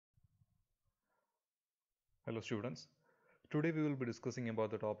Hello students. Today we will be discussing about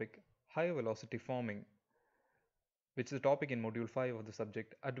the topic high velocity forming, which is a topic in module 5 of the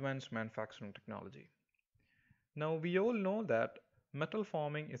subject advanced manufacturing technology. Now we all know that metal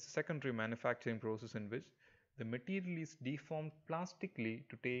forming is a secondary manufacturing process in which the material is deformed plastically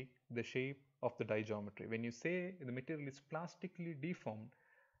to take the shape of the die geometry. When you say the material is plastically deformed,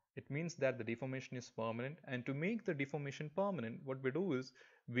 it means that the deformation is permanent, and to make the deformation permanent, what we do is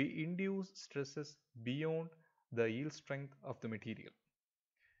we induce stresses beyond the yield strength of the material.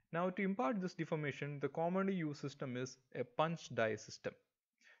 Now to impart this deformation, the commonly used system is a punch die system.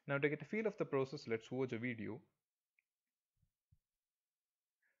 Now to get a feel of the process, let's watch a video.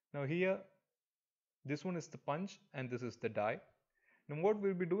 Now here, this one is the punch and this is the die. Now what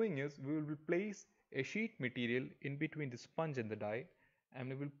we'll be doing is we will place a sheet material in between the sponge and the die, and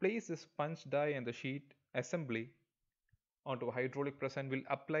we will place this punch die and the sheet assembly onto a hydraulic press and will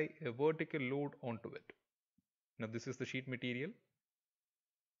apply a vertical load onto it. Now this is the sheet material.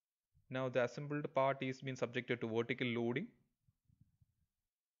 Now the assembled part is being subjected to vertical loading.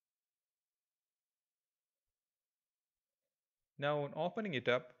 Now on opening it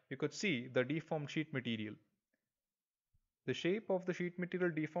up, you could see the deformed sheet material. The shape of the sheet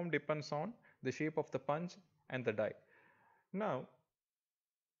material deformed depends on the shape of the punch and the die. Now,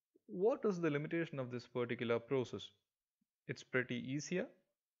 what is the limitation of this particular process? It's pretty easier.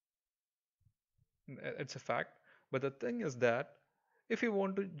 It's a fact. But the thing is that if you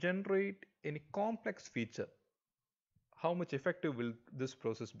want to generate any complex feature, how much effective will this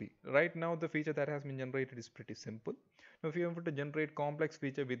process be? Right now, the feature that has been generated is pretty simple. Now, if you want to generate complex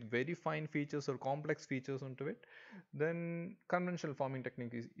feature with very fine features or complex features onto it, then conventional forming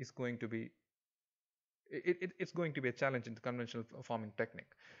technique is going to be it's going to be a challenge in the conventional forming technique.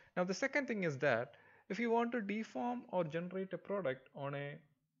 Now, the second thing is that if you want to deform or generate a product on a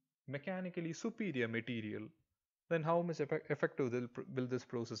mechanically superior material, then how much effective will this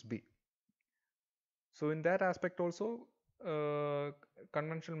process be? So in that aspect also,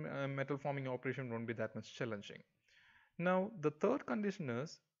 conventional metal forming operation won't be that much challenging. Now the third condition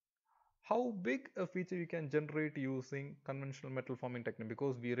is how big a feature you can generate using conventional metal forming technique,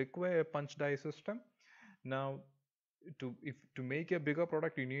 because we require a punch die system. Now to make a bigger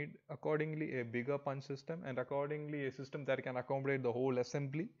product, you need accordingly a bigger punch system and accordingly a system that can accommodate the whole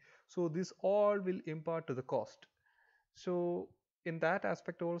assembly. So this all will impart to the cost. So in that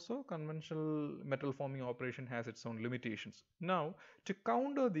aspect also, conventional metal forming operation has its own limitations. Now to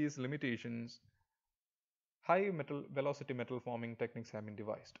counter these limitations, high velocity metal forming techniques have been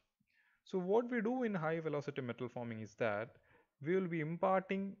devised. So what we do in high velocity metal forming is that we will be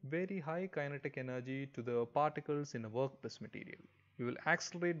imparting very high kinetic energy to the particles in a workpiece material. We will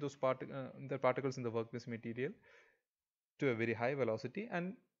accelerate those the particles in the workpiece material to a very high velocity,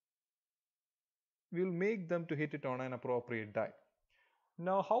 and we will make them to hit it on an appropriate die.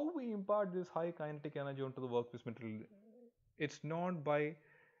 Now, how we impart this high kinetic energy onto the workpiece material? It's not by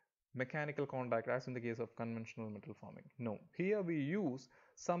mechanical contact as in the case of conventional metal forming. No, here we use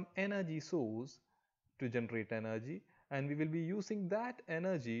some energy source to generate energy, and we will be using that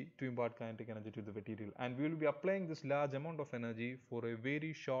energy to impart kinetic energy to the material, and we will be applying this large amount of energy for a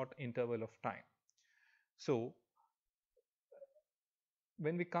very short interval of time. So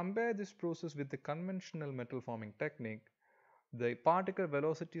when we compare this process with the conventional metal forming technique, the particle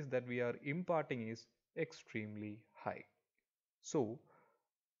velocities that we are imparting is extremely high. So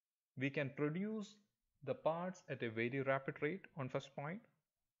we can produce the parts at a very rapid rate on first point,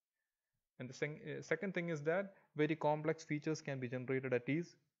 and the second thing is that very complex features can be generated at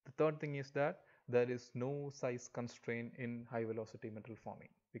ease. The third thing is that there is no size constraint in high velocity metal forming.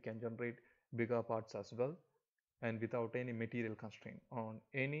 We can generate bigger parts as well, and without any material constraint on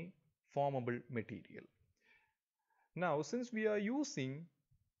any formable material. Now since we are using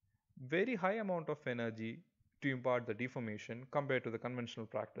very high amount of energy to impart the deformation compared to the conventional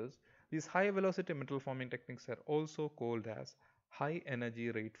practice, these high velocity metal forming techniques are also called as high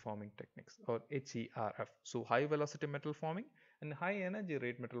energy rate forming techniques, or HERF. So high velocity metal forming and high energy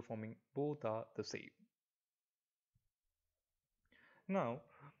rate metal forming both are the same. Now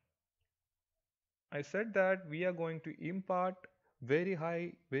I said that we are going to impart very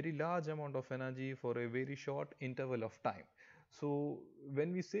high, very large amount of energy for a very short interval of time. So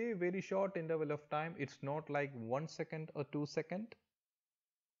when we say very short interval of time, it's not like 1 second or 2 seconds.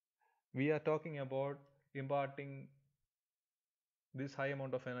 We are talking about imparting this high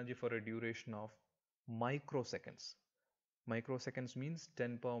amount of energy for a duration of microseconds. Microseconds means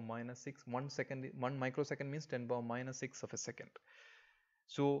 10 power minus 6. 1 microsecond means 10 power minus 6 of a second.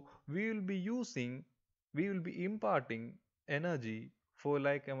 So we will be imparting energy for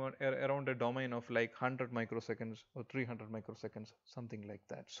like around a domain of like 100 microseconds or 300 microseconds, something like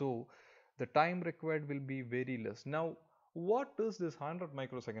that. So the time required will be very less. Now, what is this 100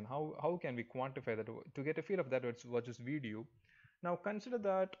 microsecond? How can we quantify that? To get a feel of that, let's watch this video. Now consider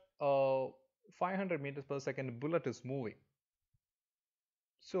that 500 meters per second bullet is moving.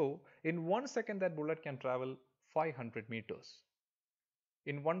 So in 1 second that bullet can travel 500 meters.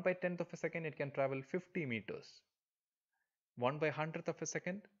 In 1 by 10th of a second it can travel 50 meters. 1 by 100th of a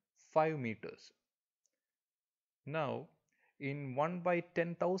second 5 meters. Now in 1 by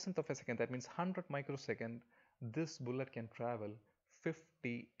 10,000th of a second, that means 100 microsecond, this bullet can travel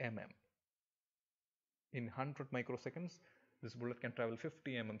 50 mm. In 100 microseconds this bullet can travel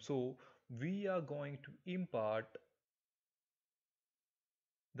 50 mm. So we are going to impart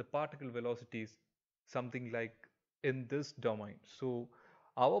the particle velocities something like in this domain. So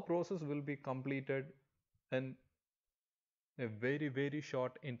our process will be completed in a very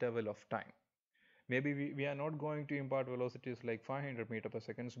short interval of time. Maybe we are not going to impart velocities like 500 meter per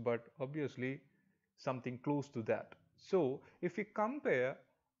seconds, but obviously something close to that. So if we compare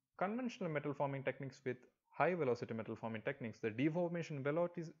conventional metal forming techniques with high velocity metal forming techniques, the deformation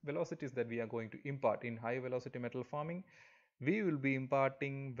velocities that we are going to impart in high velocity metal forming, we will be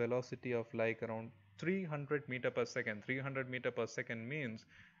imparting velocity of like around 300 meter per second. 300 meter per second means,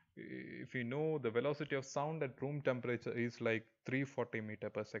 if you know, the velocity of sound at room temperature is like 340 meter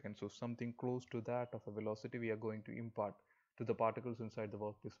per second. So something close to that of a velocity we are going to impart to the particles inside the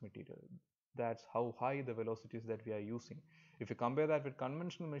workpiece material. That's how high the velocities that we are using. If you compare that with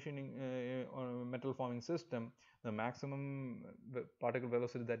conventional machining or metal forming system, the maximum particle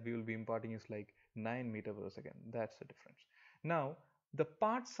velocity that we will be imparting is like 9 meter per second. That's the difference. Now the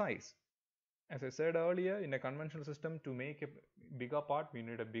part size, as I said earlier, in a conventional system, to make a bigger part we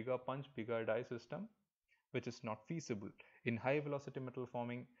need a bigger punch, bigger die system, which is not feasible. In high velocity metal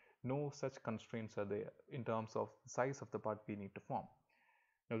forming, no such constraints are there in terms of size of the part we need to form.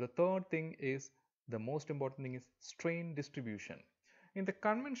 Now the third thing is, the most important thing is strain distribution. In the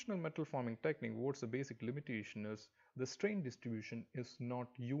conventional metal forming technique, what's the basic limitation is the strain distribution is not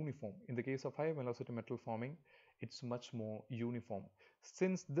uniform. In the case of high velocity metal forming, it's much more uniform.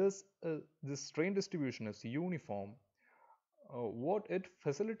 Since this strain distribution is uniform, what it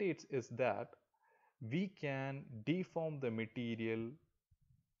facilitates is that we can deform the material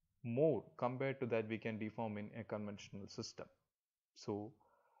more compared to that we can deform in a conventional system. So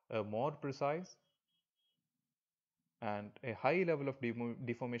a more precise and a high level of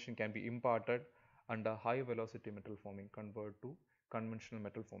deformation can be imparted under high velocity metal forming compared to conventional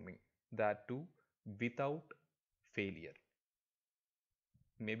metal forming, that too without failure.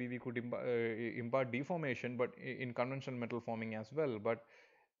 Maybe we could impart deformation but in conventional metal forming as well, but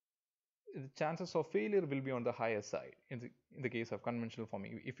the chances of failure will be on the higher side in the case of conventional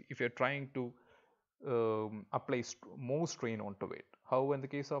forming if you're trying to apply more strain onto it. However, in the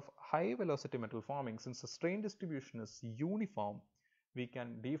case of high velocity metal forming, since the strain distribution is uniform, we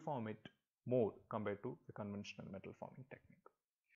can deform it more compared to the conventional metal forming technique.